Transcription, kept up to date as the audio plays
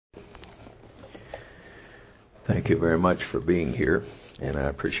Thank you very much for being here, and I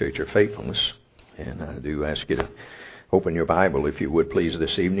appreciate your faithfulness. And I do ask you to open your Bible, if you would please,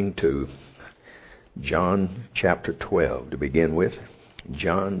 this evening to John chapter 12 to begin with.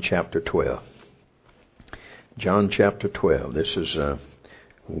 John chapter 12. John chapter 12. This is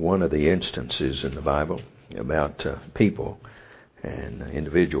one of the instances in the Bible about people and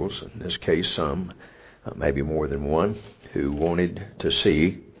individuals, in this case some, maybe more than one, who wanted to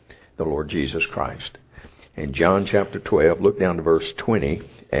see the Lord Jesus Christ. In John chapter 12, look down to verse 20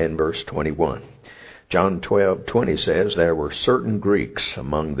 and verse 21. John 12:20 says, "There were certain Greeks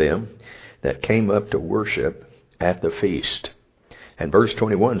among them that came up to worship at the feast." And verse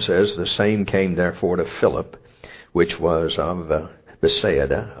 21 says, "The same came therefore to Philip, which was of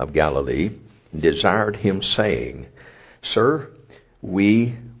Bethsaida of Galilee, and desired him, saying, Sir,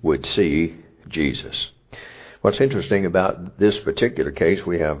 we would see Jesus." What's interesting about this particular case,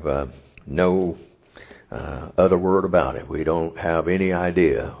 we have no other word about it. We don't have any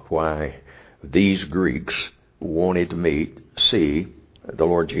idea why these Greeks wanted to see the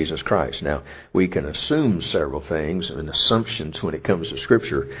Lord Jesus Christ. Now, we can assume several things, and assumptions when it comes to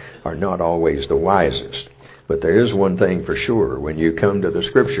Scripture are not always the wisest. But there is one thing for sure. When you come to the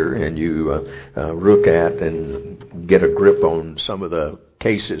Scripture and you look at and get a grip on some of the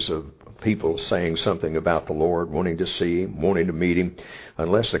cases of people saying something about the Lord, wanting to see Him, wanting to meet Him,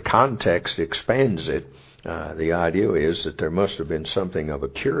 unless the context expands it, the idea is that there must have been something of a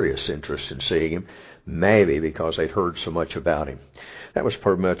curious interest in seeing Him, maybe because they'd heard so much about Him. That was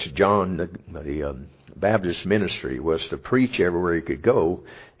pretty much John, the Baptist ministry, was to preach everywhere he could go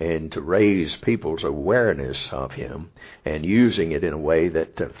and to raise people's awareness of Him, and using it in a way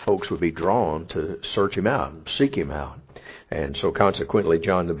that folks would be drawn to search Him out, seek Him out. And so consequently,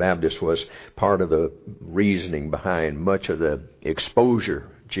 John the Baptist was part of the reasoning behind much of the exposure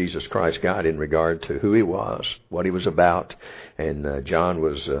Jesus Christ got in regard to who He was, what He was about. And John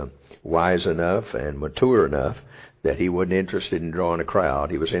was wise enough and mature enough that he wasn't interested in drawing a crowd.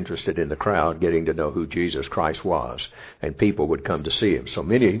 He was interested in the crowd getting to know who Jesus Christ was, and people would come to see Him. So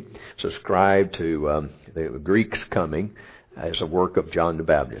many subscribed to the Greeks coming as a work of John the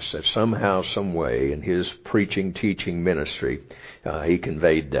Baptist, that somehow, some way, in his preaching, teaching ministry, he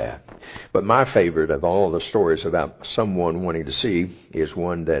conveyed that. But my favorite of all the stories about someone wanting to see is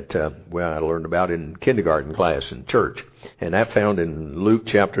one that, I learned about in kindergarten class in church. And that found in Luke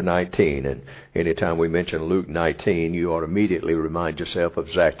chapter 19. And anytime we mention Luke 19, you ought to immediately remind yourself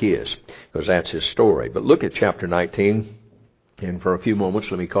of Zacchaeus, because that's his story. But look at chapter 19. And for a few moments,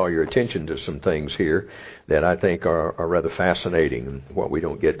 let me call your attention to some things here that I think are rather fascinating. And what we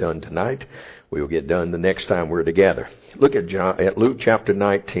don't get done tonight, we will get done the next time we're together. Look at Luke chapter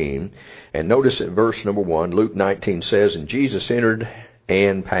 19, and notice at verse number 1, Luke 19 says, "And Jesus entered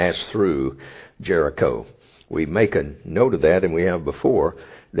and passed through Jericho." We make a note of that, and we have before,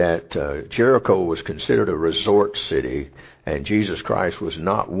 that Jericho was considered a resort city, and Jesus Christ was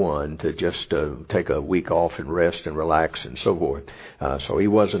not one to just take a week off and rest and relax and so forth. So He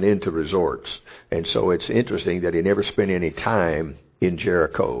wasn't into resorts. And so it's interesting that He never spent any time in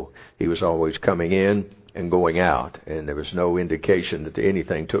Jericho. He was always coming in and going out, and there was no indication that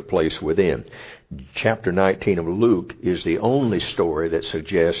anything took place within. Chapter 19 of Luke is the only story that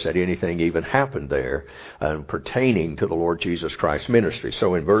suggests that anything even happened there pertaining to the Lord Jesus Christ's ministry.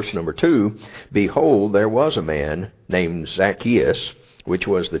 So in verse number 2, "Behold, there was a man named Zacchaeus, which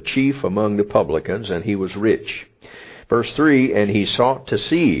was the chief among the publicans, and he was rich." Verse 3, "And he sought to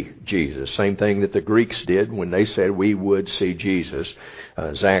see Jesus." Same thing that the Greeks did when they said, "We would see Jesus."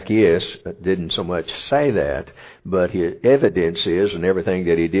 Zacchaeus didn't so much say that, but his evidence is, and everything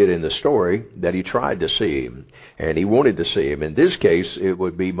that he did in the story, that he tried to see Him, and he wanted to see Him. In this case, it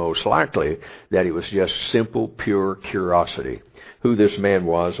would be most likely that it was just simple, pure curiosity, who this man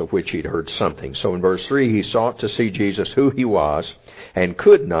was of which he'd heard something. So in verse 3, "He sought to see Jesus, who He was, and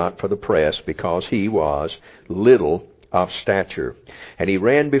could not for the press, because He was little of stature. And he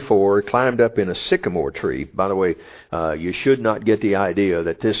ran before, climbed up in a sycamore tree." By the way, you should not get the idea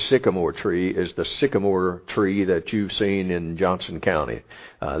that this sycamore tree is the sycamore tree that you've seen in Johnson County.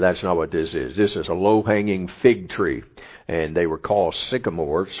 That's not what this is. This is a low-hanging fig tree. And they were called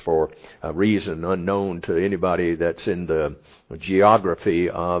sycamores for a reason unknown to anybody that's in the geography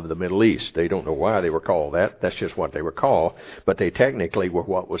of the Middle East. They don't know why they were called that. That's just what they were called. But they technically were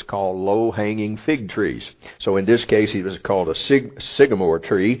what was called low-hanging fig trees. So in this case, he was called a sycamore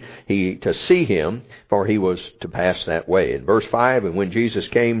tree to see Him, for he was to pass that way. In verse 5, "And when Jesus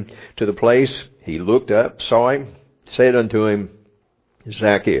came to the place, he looked up, saw Him, said unto him,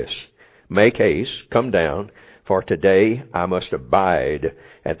 Zacchaeus, make haste, come down, for today I must abide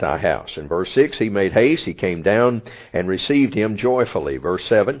at thy house. In verse 6, he made haste, he came down and received him joyfully. Verse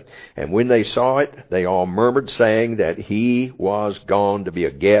 7, and when they saw it, they all murmured, saying that he was gone to be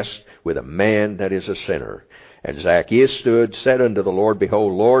a guest with a man that is a sinner. And Zacchaeus stood, said unto the Lord,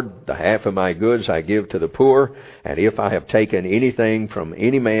 Behold, Lord, the half of my goods I give to the poor, and if I have taken anything from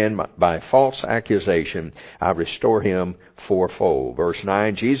any man by false accusation, I restore him fourfold. Verse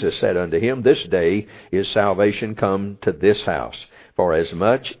 9, Jesus said unto him, This day is salvation come to this house, for as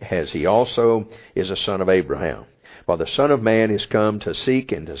much as he also is a son of Abraham. For the Son of Man is come to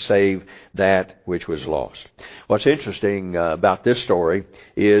seek and to save that which was lost. What's interesting about this story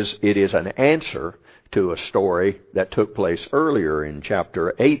is it is an answer to a story that took place earlier in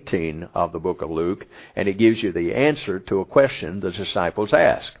chapter 18 of the book of Luke, and it gives you the answer to a question the disciples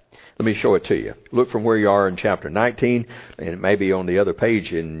asked. Let me show it to you. Look from where you are in chapter 19, and it may be on the other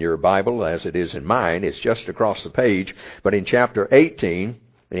page in your Bible as it is in mine. It's just across the page. But in chapter 18,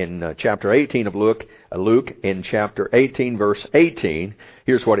 of Luke, in chapter 18, verse 18,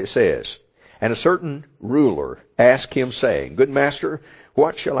 here's what it says. And a certain ruler asked him, saying, Good master,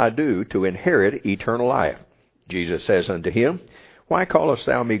 what shall I do to inherit eternal life? Jesus says unto him, Why callest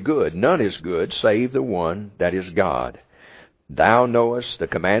thou me good? None is good, save the one that is God. Thou knowest the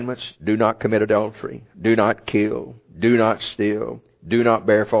commandments, do not commit adultery, do not kill, do not steal, do not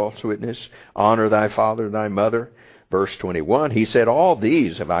bear false witness, honor thy father and thy mother. Verse 21, he said, All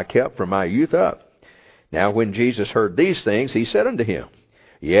these have I kept from my youth up. Now when Jesus heard these things, he said unto him,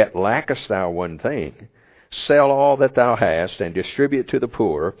 Yet lackest thou one thing. Sell all that thou hast, and distribute to the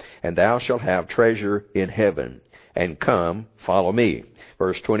poor, and thou shalt have treasure in heaven. And come, follow me.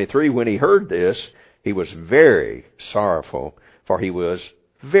 Verse 23, when he heard this, he was very sorrowful, for he was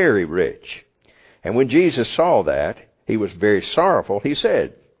very rich. And when Jesus saw that he was very sorrowful, he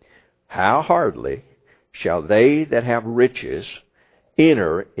said, How hardly shall they that have riches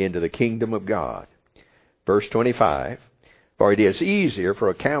enter into the kingdom of God? Verse 25, For it is easier for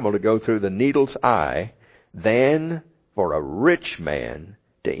a camel to go through the needle's eye than for a rich man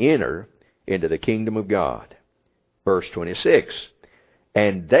to enter into the kingdom of God. Verse 26,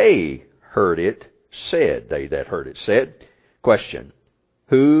 And they heard it said, they that heard it said, question,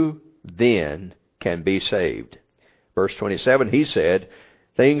 Who then can be saved? Verse 27, he said,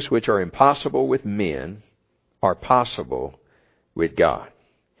 Things which are impossible with men are possible with God.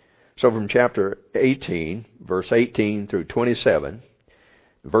 So from chapter 18, verse 18 through 27,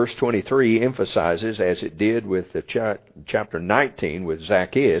 verse 23 emphasizes, as it did with the chapter 19 with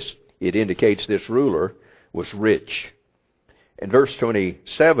Zacchaeus, it indicates this ruler was rich. And verse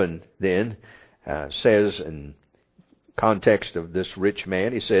 27 then says, in context of this rich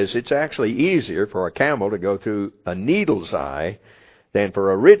man, he says, it's actually easier for a camel to go through a needle's eye than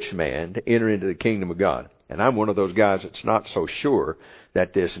for a rich man to enter into the kingdom of God. And I'm one of those guys that's not so sure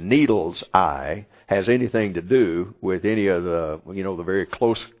that this needle's eye has anything to do with any of the, the very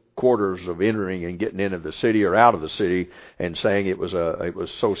close quarters of entering and getting into the city or out of the city, and saying it was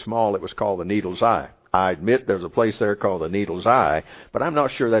so small it was called the needle's eye. I admit there's a place there called the Needle's Eye, but I'm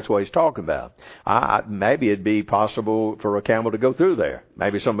not sure that's what he's talking about. Maybe it'd be possible for a camel to go through there.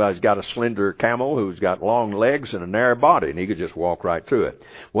 Maybe somebody's got a slender camel who's got long legs and a narrow body, and he could just walk right through it.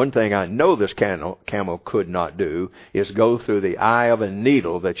 One thing I know this camel could not do is go through the eye of a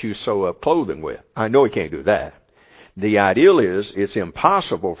needle that you sew up clothing with. I know he can't do that. The ideal is it's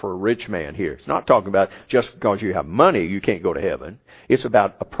impossible for a rich man here. It's not talking about just because you have money you can't go to heaven. It's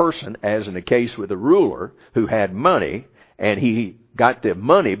about a person, as in the case with the ruler, who had money, and he got the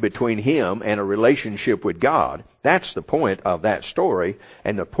money between him and a relationship with God. That's the point of that story.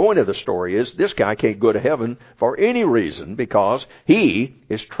 And the point of the story is this guy can't go to heaven for any reason, because he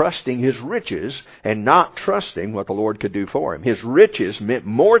is trusting his riches and not trusting what the Lord could do for him. His riches meant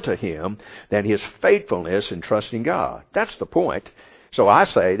more to him than his faithfulness in trusting God. That's the point. So I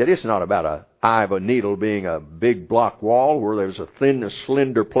say that it's not about an eye of a needle being a big block wall where there's a thin,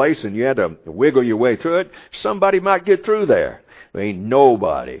 slender place and you had to wiggle your way through it. Somebody might get through there. I mean,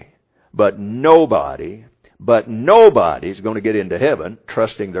 nobody is going to get into heaven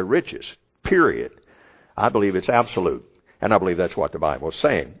trusting their riches, period. I believe it's absolute, and I believe that's what the Bible is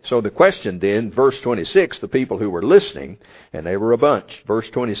saying. So the question then, verse 26, the people who were listening, and they were a bunch. Verse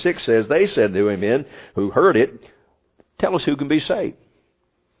 26 says, they said to him then who heard it, tell us who can be saved.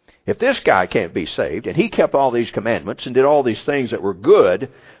 If this guy can't be saved, and he kept all these commandments and did all these things that were good,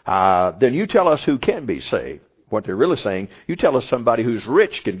 then you tell us who can be saved. What they're really saying, you tell us somebody who's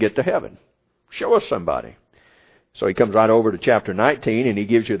rich can get to heaven. Show us somebody. So he comes right over to chapter 19, and he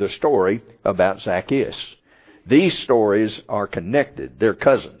gives you the story about Zacchaeus. These stories are connected. They're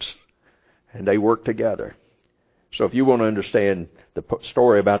cousins, and they work together. So if you want to understand the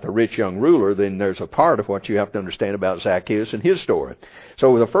story about the rich young ruler, then there's a part of what you have to understand about Zacchaeus and his story.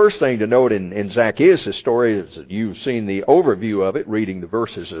 So the first thing to note in Zacchaeus' story is that you've seen the overview of it, reading the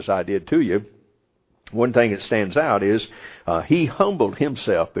verses as I did to you. One thing that stands out is he humbled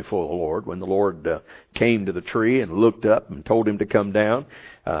himself before the Lord. When the Lord came to the tree and looked up and told him to come down,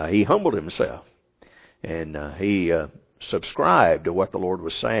 he humbled himself. And he subscribed to what the Lord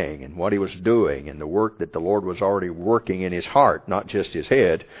was saying and what he was doing and the work that the Lord was already working in his heart, not just his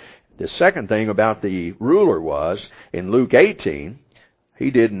head. The second thing about the ruler was, in Luke 18,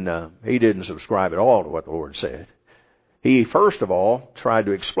 he didn't subscribe at all to what the Lord said. He, first of all, tried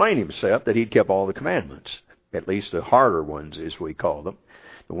to explain himself that he'd kept all the commandments, at least the harder ones, as we call them,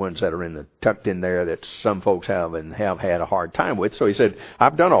 the ones that are tucked in there that some folks have had a hard time with. So he said,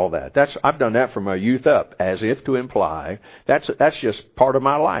 I've done all that. I've done that from my youth up, as if to imply that's just part of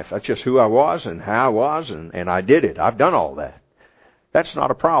my life. That's just who I was and how I was, and I did it. I've done all that. That's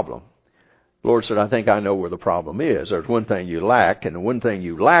not a problem. The Lord said, I think I know where the problem is. There's one thing you lack, and the one thing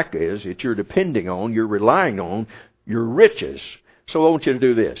you lack is that you're relying on your riches. So I want you to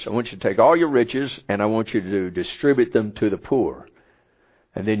do this. I want you to take all your riches, and I want you to distribute them to the poor.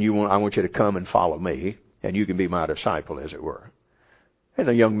 And then I want you to come and follow me, and you can be my disciple, as it were. And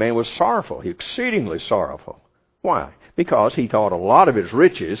the young man was sorrowful, exceedingly sorrowful. Why? Because he thought a lot of his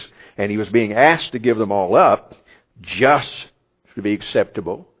riches, and he was being asked to give them all up just to be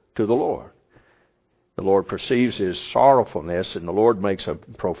acceptable to the Lord. The Lord perceives his sorrowfulness, and the Lord makes a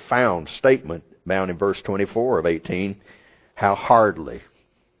profound statement found in verse 24 of 18. How hardly,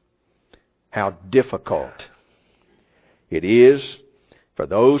 how difficult it is for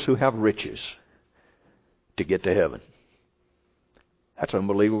those who have riches to get to heaven. That's an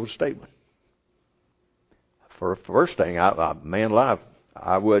unbelievable statement. For first thing, man alive,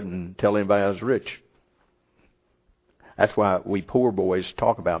 I wouldn't tell anybody I was rich. That's why we poor boys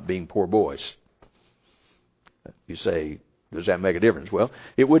talk about being poor boys. You say, does that make a difference? Well,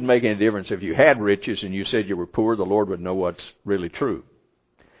 it wouldn't make any difference if you had riches and you said you were poor. The Lord would know what's really true.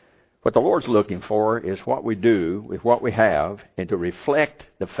 What the Lord's looking for is what we do with what we have, and to reflect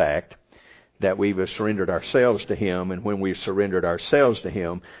the fact that we've surrendered ourselves to Him, and when we've surrendered ourselves to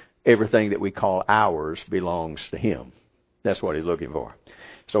Him, everything that we call ours belongs to Him. That's what He's looking for.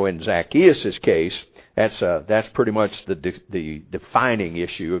 So in Zacchaeus' case, that's pretty much the defining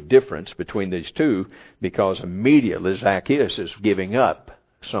issue of difference between these two, because immediately Zacchaeus is giving up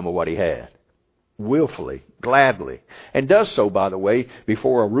some of what he had. Willfully, gladly. And does so, by the way,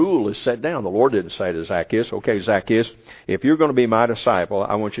 before a rule is set down. The Lord didn't say to Zacchaeus, okay, Zacchaeus, if you're going to be my disciple,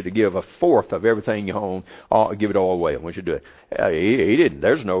 I want you to give a fourth of everything you own, give it all away. I want you to do it. He didn't.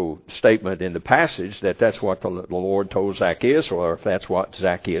 There's no statement in the passage that that's what the Lord told Zacchaeus, or if that's what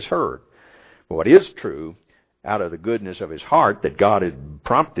Zacchaeus heard. But what is true, out of the goodness of his heart that God had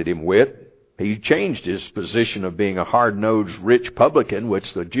prompted him with, he changed his position of being a hard-nosed rich publican,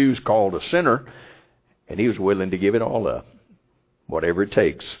 which the Jews called a sinner, and he was willing to give it all up, whatever it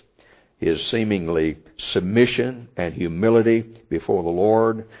takes. His seemingly submission and humility before the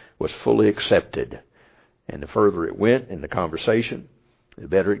Lord was fully accepted. And the further it went in the conversation, the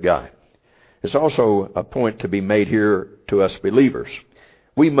better it got. There's also a point to be made here to us believers.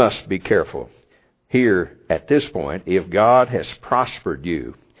 We must be careful here at this point. If God has prospered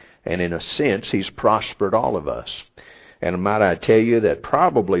you, and in a sense He's prospered all of us, and might I tell you that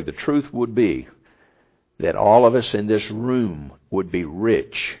probably the truth would be that all of us in this room would be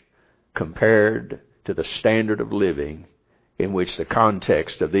rich compared to the standard of living in which the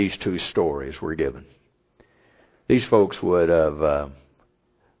context of these two stories were given. These folks would have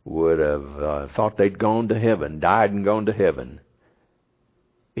thought they'd gone to heaven, died and gone to heaven,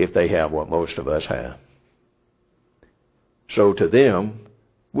 if they have what most of us have. So to them,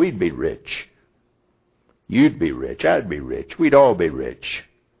 we'd be rich. You'd be rich. I'd be rich. We'd all be rich.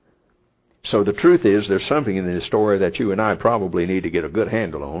 So the truth is, there's something in this story that you and I probably need to get a good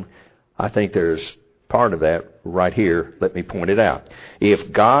handle on. I think there's part of that right here. Let me point it out.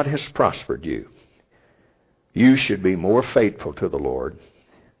 If God has prospered you, you should be more faithful to the Lord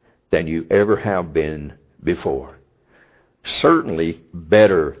than you ever have been before. Certainly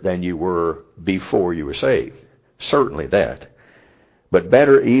better than you were before you were saved. Certainly that. But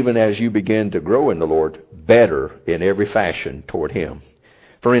better even as you begin to grow in the Lord, better in every fashion toward Him.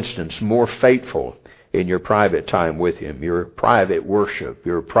 For instance, more faithful in your private time with Him, your private worship,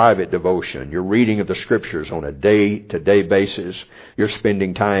 your private devotion, your reading of the Scriptures on a day-to-day basis, your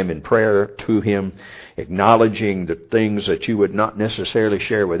spending time in prayer to Him, acknowledging the things that you would not necessarily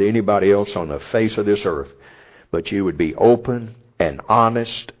share with anybody else on the face of this earth, but you would be open and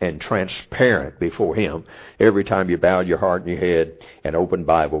honest and transparent before Him every time you bowed your heart and your head and opened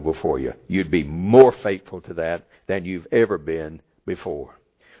Bible before you. You'd be more faithful to that than you've ever been before.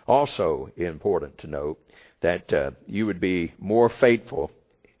 Also important to note that you would be more faithful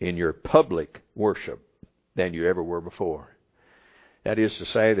in your public worship than you ever were before. That is to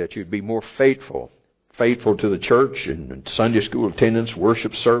say that you'd be more faithful to the church and Sunday school attendance,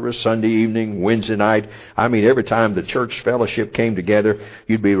 worship service, Sunday evening, Wednesday night. I mean, every time the church fellowship came together,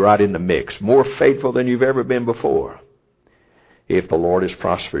 you'd be right in the mix. More faithful than you've ever been before, if the Lord has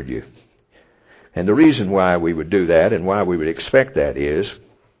prospered you. And the reason why we would do that and why we would expect that is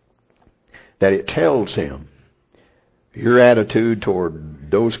that it tells Him, your attitude toward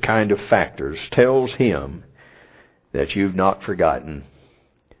those kind of factors tells Him that you've not forgotten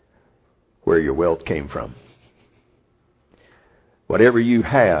where your wealth came from. Whatever you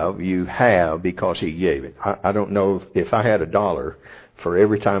have because He gave it. I don't know if I had $1 for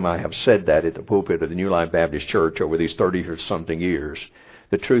every time I have said that at the pulpit of the New Life Baptist Church over these 30 or something years.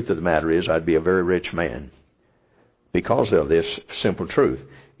 The truth of the matter is I'd be a very rich man because of this simple truth.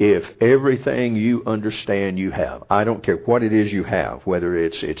 If everything you understand you have, I don't care what it is you have, whether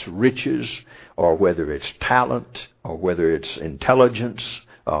it's riches or whether it's talent or whether it's intelligence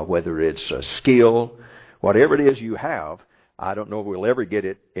or whether it's skill, whatever it is you have, I don't know if we'll ever get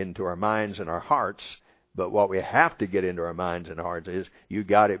it into our minds and our hearts, but what we have to get into our minds and hearts is you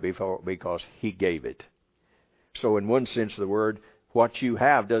got it because He gave it. So in one sense of the word, what you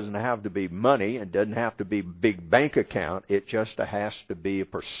have doesn't have to be money and doesn't have to be a big bank account. It just has to be a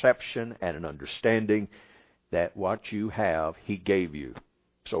perception and an understanding that what you have, He gave you.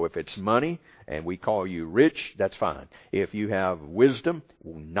 So if it's money and we call you rich, that's fine. If you have wisdom,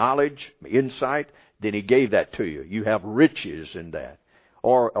 knowledge, insight, then He gave that to you. You have riches in that.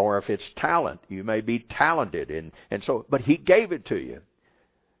 Or if it's talent, you may be talented. And so, but He gave it to you.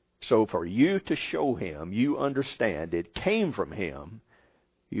 So for you to show Him, you understand it came from Him,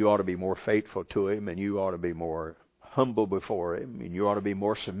 you ought to be more faithful to Him, and you ought to be more humble before Him, and you ought to be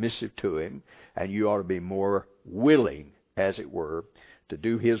more submissive to Him, and you ought to be more willing, as it were, to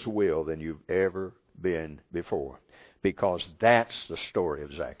do His will than you've ever been before. Because that's the story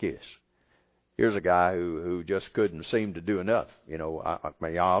of Zacchaeus. Here's a guy who just couldn't seem to do enough. You know,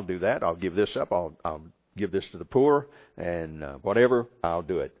 I'll do that. I'll give this up. I'll give this to the poor, and whatever, I'll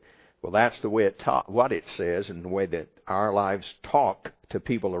do it. Well, that's the way what it says, and the way that our lives talk to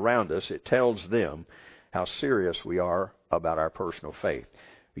people around us. It tells them how serious we are about our personal faith.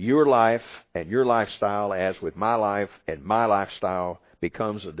 Your life and your lifestyle, as with my life and my lifestyle,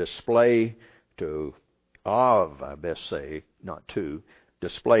 becomes a display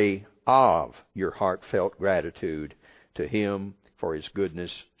display of your heartfelt gratitude to Him for His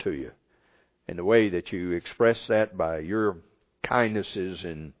goodness to you. And the way that you express that by your kindnesses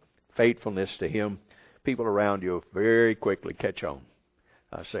and faithfulness to Him, people around you very quickly catch on.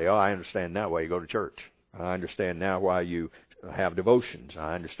 I say, I understand now why you go to church. I understand now why you have devotions.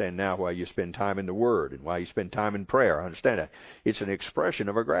 I understand now why you spend time in the Word and why you spend time in prayer. I understand that. It's an expression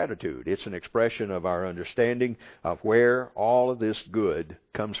of our gratitude. It's an expression of our understanding of where all of this good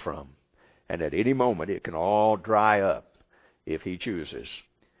comes from. And at any moment it can all dry up if He chooses.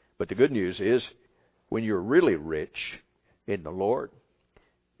 But the good news is, when you're really rich in the Lord,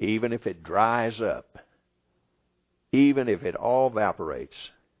 even if it dries up, even if it all evaporates,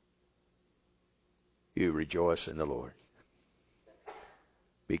 you rejoice in the Lord.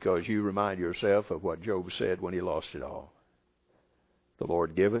 Because you remind yourself of what Job said when he lost it all. The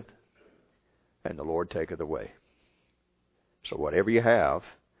Lord giveth, and the Lord taketh away. So whatever you have,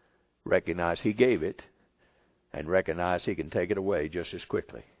 recognize He gave it, and recognize He can take it away just as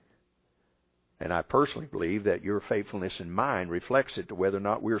quickly. And I personally believe that your faithfulness in mine reflects it to whether or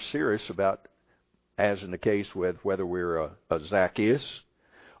not we're serious about, as in the case with whether we're a Zacchaeus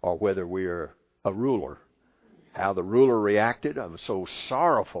or whether we're a ruler. How the ruler reacted. I was so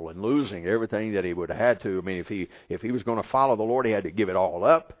sorrowful in losing everything that he would have had to. I mean, if he was going to follow the Lord, he had to give it all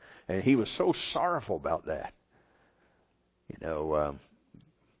up. And he was so sorrowful about that. You know,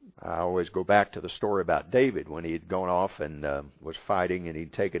 I always go back to the story about David when he had gone off and was fighting, and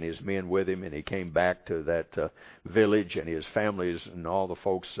he'd taken his men with him, and he came back to that village, and his families and all the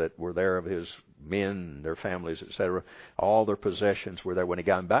folks that were there of his men and their families, etc., all their possessions were there. When he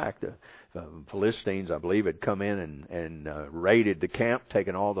got back, the Philistines, I believe, had come in and raided the camp,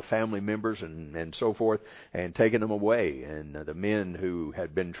 taken all the family members and so forth, and taken them away. And the men who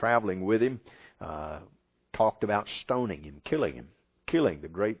had been traveling with him talked about stoning him, killing the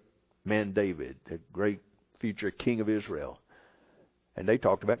great man David, the great future king of Israel. And they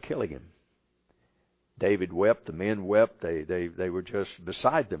talked about killing him. David wept, the men wept, they were just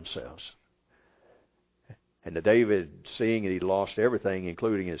beside themselves. And to David, seeing that he'd lost everything,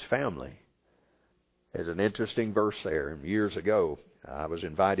 including his family, there's an interesting verse there. Years ago, I was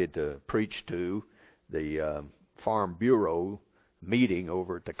invited to preach to the Farm Bureau meeting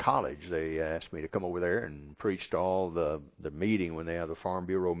over at the college. They asked me to come over there and preach to all the meeting when they have the Farm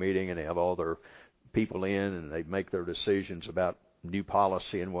Bureau meeting, and they have all their people in, and they make their decisions about new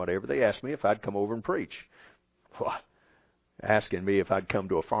policy and whatever. They asked me if I'd come over and preach. Well, asking me if I'd come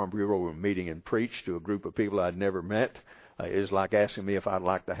to a Farm Bureau meeting and preach to a group of people I'd never met is like asking me if I'd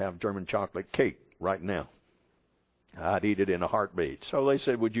like to have German chocolate cake right now. I'd eat it in a heartbeat. So they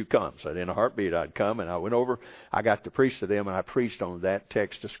said, would you come? So in a heartbeat I'd come, and I went over. I got to preach to them, and I preached on that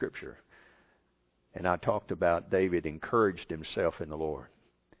text of Scripture. And I talked about David encouraged himself in the Lord.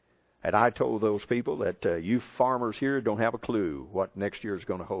 And I told those people that you farmers here don't have a clue what next year is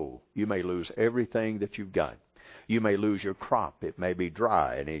going to hold. You may lose everything that you've got. You may lose your crop. It may be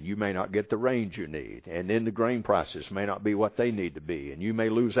dry, and you may not get the rains you need. And then the grain prices may not be what they need to be, and you may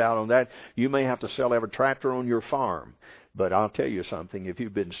lose out on that. You may have to sell every tractor on your farm. But I'll tell you something. If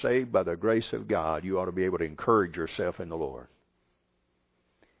you've been saved by the grace of God, you ought to be able to encourage yourself in the Lord.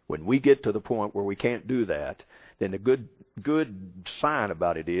 When we get to the point where we can't do that, then the good sign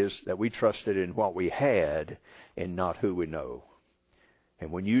about it is that we trusted in what we had and not who we know.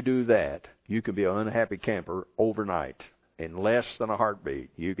 And when you do that, you can be an unhappy camper overnight. In less than a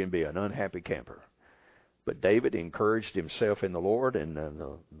heartbeat, you can be an unhappy camper. But David encouraged himself in the Lord, and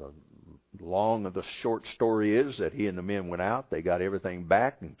the long of the short story is that he and the men went out. They got everything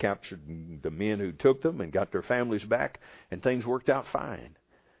back and captured the men who took them and got their families back, and things worked out fine.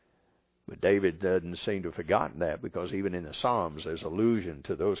 But David doesn't seem to have forgotten that, because even in the Psalms there's allusion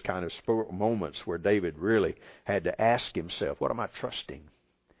to those kind of moments where David really had to ask himself, what am I trusting?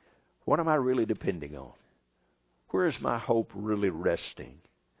 What am I really depending on? Where is my hope really resting?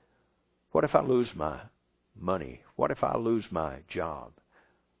 What if I lose my money? What if I lose my job?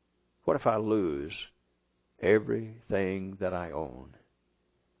 What if I lose everything that I own?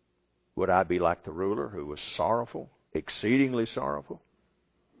 Would I be like the ruler who was sorrowful, exceedingly sorrowful?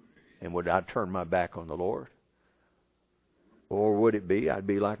 And would I turn my back on the Lord? Or would it be I'd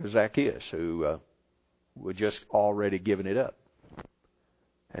be like Zacchaeus, who would just already given it up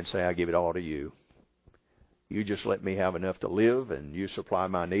and say, I give it all to you. You just let me have enough to live, and you supply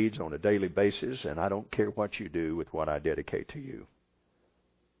my needs on a daily basis, and I don't care what you do with what I dedicate to you.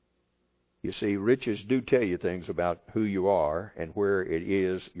 You see, riches do tell you things about who you are and where it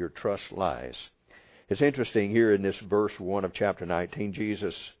is your trust lies. It's interesting here in this verse 1 of chapter 19,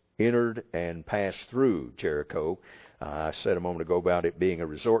 Jesus entered and passed through Jericho. I said a moment ago about it being a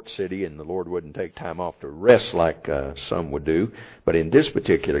resort city, and the Lord wouldn't take time off to rest like some would do. But in this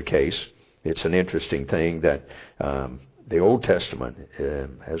particular case, it's an interesting thing that the Old Testament,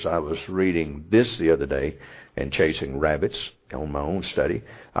 as I was reading this the other day and chasing rabbits on my own study,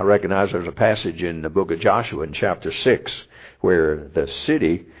 I recognized there's a passage in the book of Joshua in chapter 6 where the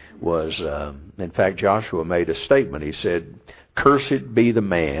city was, in fact, Joshua made a statement. He said, "Cursed be the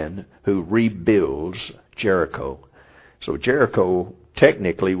man who rebuilds Jericho." So Jericho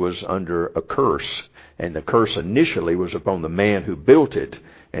technically was under a curse, and the curse initially was upon the man who built it,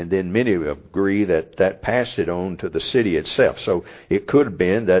 and then many agree that that passed it on to the city itself. So it could have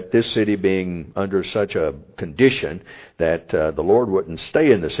been that this city being under such a condition that the Lord wouldn't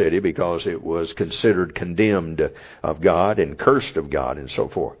stay in the city because it was considered condemned of God and cursed of God and so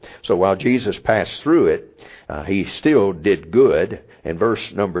forth. So while Jesus passed through it, he still did good. And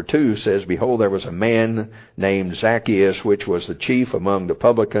verse number 2 says, "Behold, there was a man named Zacchaeus, which was the chief among the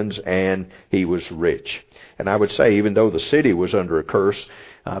publicans, and he was rich." And I would say, even though the city was under a curse,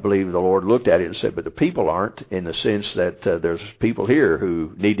 I believe the Lord looked at it and said, but the people aren't, in the sense that there's people here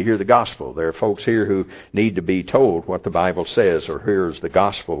who need to hear the gospel. There are folks here who need to be told what the Bible says, or here's the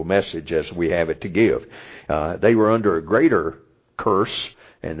gospel message as we have it to give. They were under a greater curse,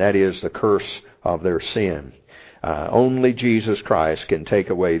 and that is the curse of their sin. Only Jesus Christ can take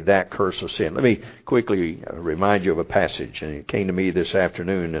away that curse of sin. Let me quickly remind you of a passage, and it came to me this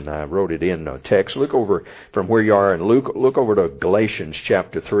afternoon, and I wrote it in a text. Look over from where you are and look over to Galatians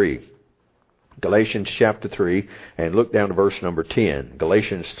chapter 3. Galatians chapter 3, and look down to verse number 10.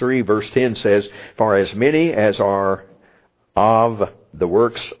 Galatians 3 verse 10 says, "For as many as are of the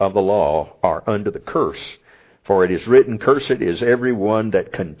works of the law are under the curse. For it is written, Cursed is every one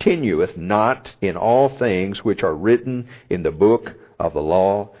that continueth not in all things which are written in the book of the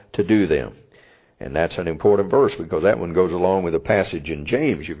law to do them." And that's an important verse, because that one goes along with a passage in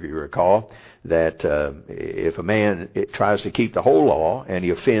James, if you recall, that if a man tries to keep the whole law and he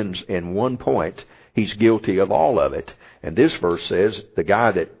offends in one point, he's guilty of all of it. And this verse says the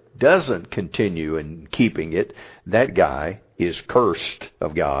guy that doesn't continue in keeping it, that guy is cursed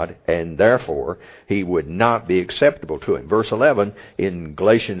of God, and therefore he would not be acceptable to him. Verse 11 in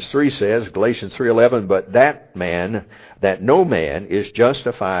Galatians 3 says, Galatians 3:11, but that no man is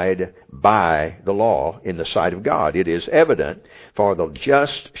justified by the law in the sight of God. It is evident, for the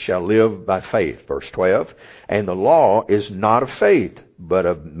just shall live by faith. Verse 12, and the law is not of faith, but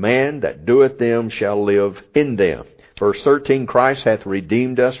of man that doeth them shall live in them. Verse 13, Christ hath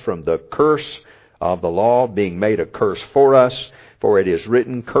redeemed us from the curse of the law, being made a curse for us, for it is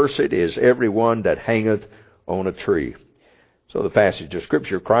written, cursed is every one that hangeth on a tree. So the passage of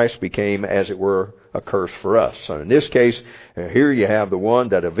Scripture, Christ became, as it were, a curse for us. So in this case, here you have the one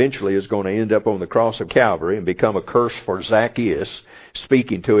that eventually is going to end up on the cross of Calvary and become a curse for Zacchaeus,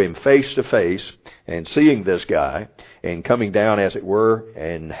 speaking to him face to face and seeing this guy and coming down, as it were,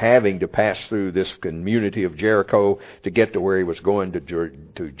 and having to pass through this community of Jericho to get to where he was going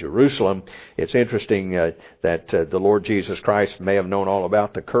to Jerusalem. It's interesting that the Lord Jesus Christ may have known all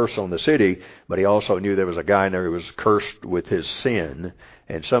about the curse on the city, but he also knew there was a guy in there who was cursed with his sin,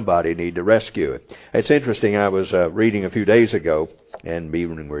 and somebody needed to rescue it. It's interesting, I was reading a few days ago and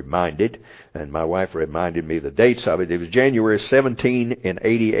being reminded, and my wife reminded me the dates of it. It was January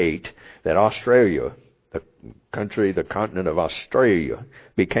 1788 that Australia, the continent of Australia,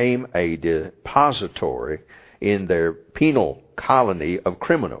 became a depository in their penal colony of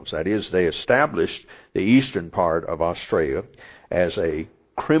criminals. That is, they established the eastern part of Australia as a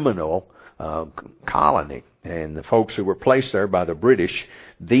criminal colony. And the folks who were placed there by the British,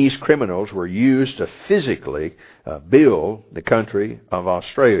 these criminals were used to physically build the country of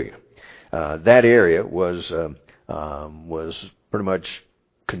Australia. That area was pretty much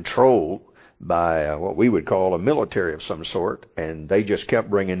controlled by what we would call a military of some sort, and they just kept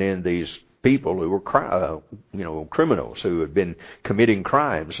bringing in these people who were criminals who had been committing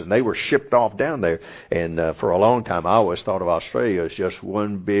crimes, and they were shipped off down there. And for a long time, I always thought of Australia as just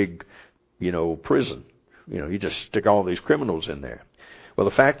one big, prison. You just stick all these criminals in there. Well,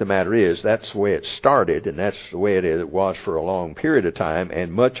 the fact of the matter is, that's the way it started, and that's the way it was for a long period of time,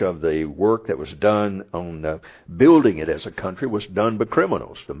 and much of the work that was done on building it as a country was done by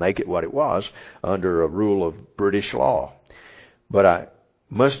criminals to make it what it was under a rule of British law. But I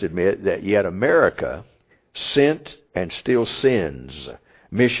must admit that yet America sent and still sends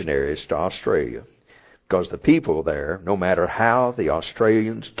missionaries to Australia, because the people there, no matter how the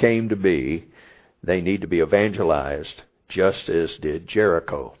Australians came to be, they need to be evangelized, just as did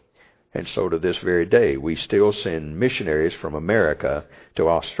Jericho. And so to this very day, we still send missionaries from America to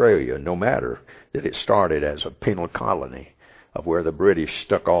Australia, no matter that it started as a penal colony of where the British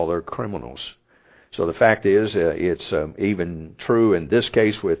stuck all their criminals. So the fact is, it's even true in this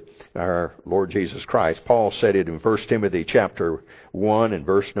case with our Lord Jesus Christ. Paul said it in 1 Timothy chapter 1 and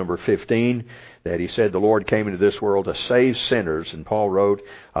verse number 15, that he said the Lord came into this world to save sinners, and Paul wrote,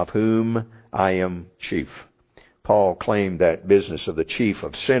 of whom I am chief. Paul claimed that business of the chief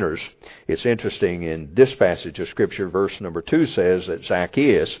of sinners. It's interesting, in this passage of Scripture, verse number 2 says that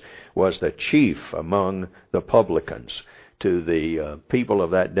Zacchaeus was the chief among the publicans. To the people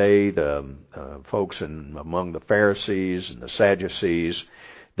of that day, the folks among the Pharisees and the Sadducees,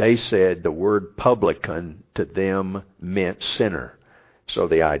 they said the word publican to them meant sinner. So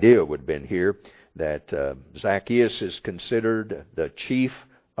the idea would have been here that Zacchaeus is considered the chief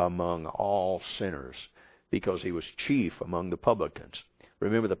among all sinners, because he was chief among the publicans.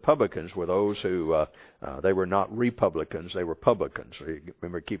 Remember, the publicans were those who, they were not republicans, they were publicans.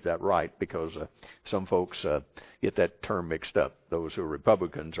 Remember, keep that right, because some folks get that term mixed up. Those who are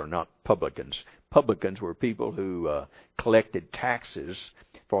Republicans are not publicans. Publicans were people who collected taxes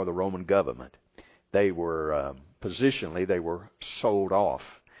for the Roman government. They were, positionally, they were sold off.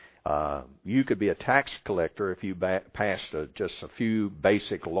 You could be a tax collector if you passed just a few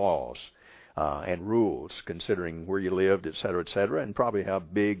basic laws and rules, considering where you lived, etc., and probably how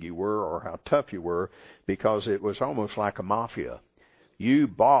big you were or how tough you were, because it was almost like a mafia. You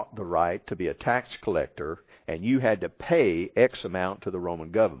bought the right to be a tax collector, and you had to pay X amount to the Roman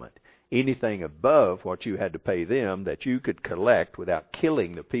government. Anything above what you had to pay them that you could collect without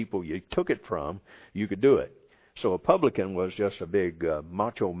killing the people you took it from, you could do it. So a publican was just a big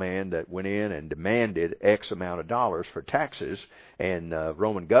macho man that went in and demanded X amount of dollars for taxes, and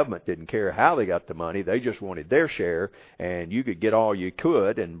Roman government didn't care how they got the money. They just wanted their share, and you could get all you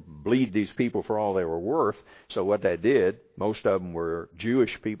could and bleed these people for all they were worth. So what they did, most of them were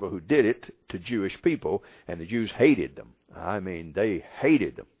Jewish people who did it to Jewish people, and the Jews hated them. I mean, they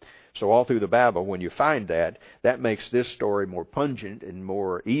hated them. So all through the Bible, when you find that, that makes this story more pungent and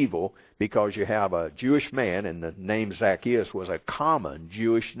more evil, because you have a Jewish man, and the name Zacchaeus was a common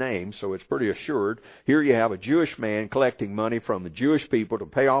Jewish name, so it's pretty assured. Here you have a Jewish man collecting money from the Jewish people to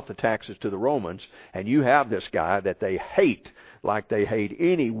pay off the taxes to the Romans, and you have this guy that they hate like they hate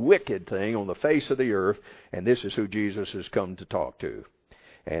any wicked thing on the face of the earth, and this is who Jesus has come to talk to.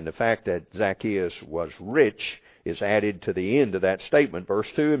 And the fact that Zacchaeus was rich is added to the end of that statement. Verse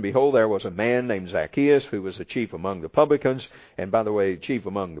 2, and behold, there was a man named Zacchaeus who was the chief among the publicans. And by the way, chief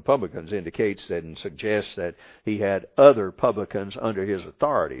among the publicans indicates that and suggests that he had other publicans under his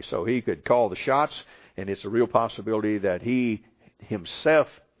authority. So he could call the shots, and it's a real possibility that he himself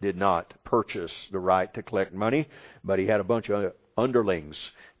did not purchase the right to collect money, but he had a bunch of underlings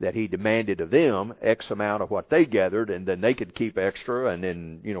that he demanded of them X amount of what they gathered, and then they could keep extra and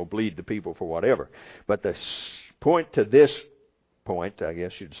then, bleed the people for whatever. But the point to this point, I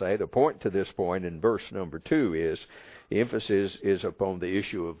guess you'd say, the point to this point in verse number 2 is, the emphasis is upon the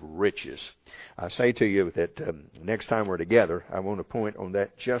issue of riches. I say to you that next time we're together, I want to point on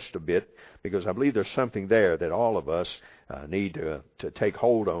that just a bit, because I believe there's something there that all of us need to take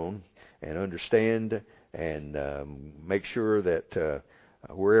hold on and understand, and make sure that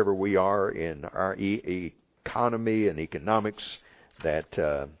wherever we are in our economy and economics,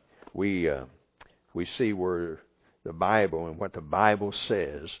 that we see where the Bible and what the Bible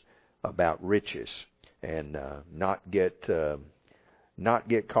says about riches, and not get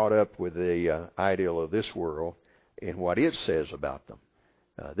caught up with the ideal of this world in what it says about them.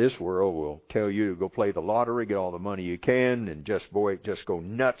 This world will tell you to go play the lottery, get all the money you can, and just go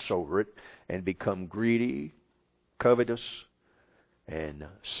nuts over it and become greedy, covetous, and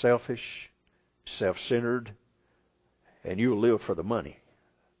selfish, self-centered, and you'll live for the money.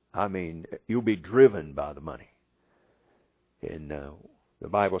 I mean, you'll be driven by the money. And the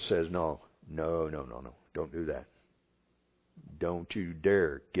Bible says, no, don't do that. Don't you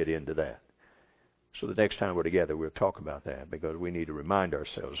dare get into that. So the next time we're together, we'll talk about that, because we need to remind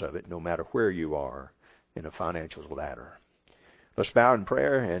ourselves of it no matter where you are in a financial ladder. Let's bow in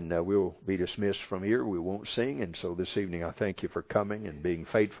prayer, and we'll be dismissed from here. We won't sing, and so this evening I thank you for coming and being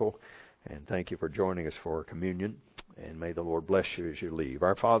faithful, and thank you for joining us for communion, and may the Lord bless you as you leave.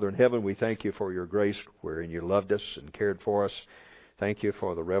 Our Father in heaven, we thank you for your grace wherein you loved us and cared for us. Thank you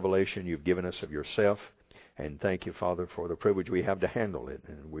for the revelation you've given us of yourself, and thank you, Father, for the privilege we have to handle it.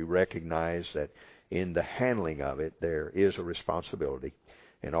 And we recognize that in the handling of it, there is a responsibility,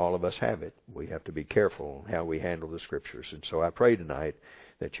 and all of us have it. We have to be careful how we handle the Scriptures. And so I pray tonight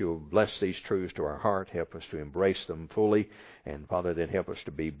that you'll bless these truths to our heart, help us to embrace them fully, and Father, then help us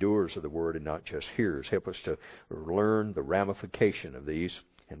to be doers of the Word and not just hearers. Help us to learn the ramification of these,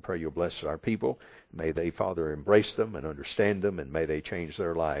 and pray you'll bless our people. May they, Father, embrace them and understand them, and may they change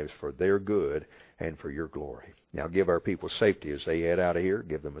their lives for their good and for your glory. Now give our people safety as they head out of here.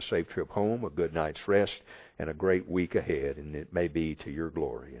 Give them a safe trip home, a good night's rest, and a great week ahead, and it may be to your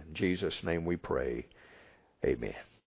glory. In Jesus' name we pray. Amen.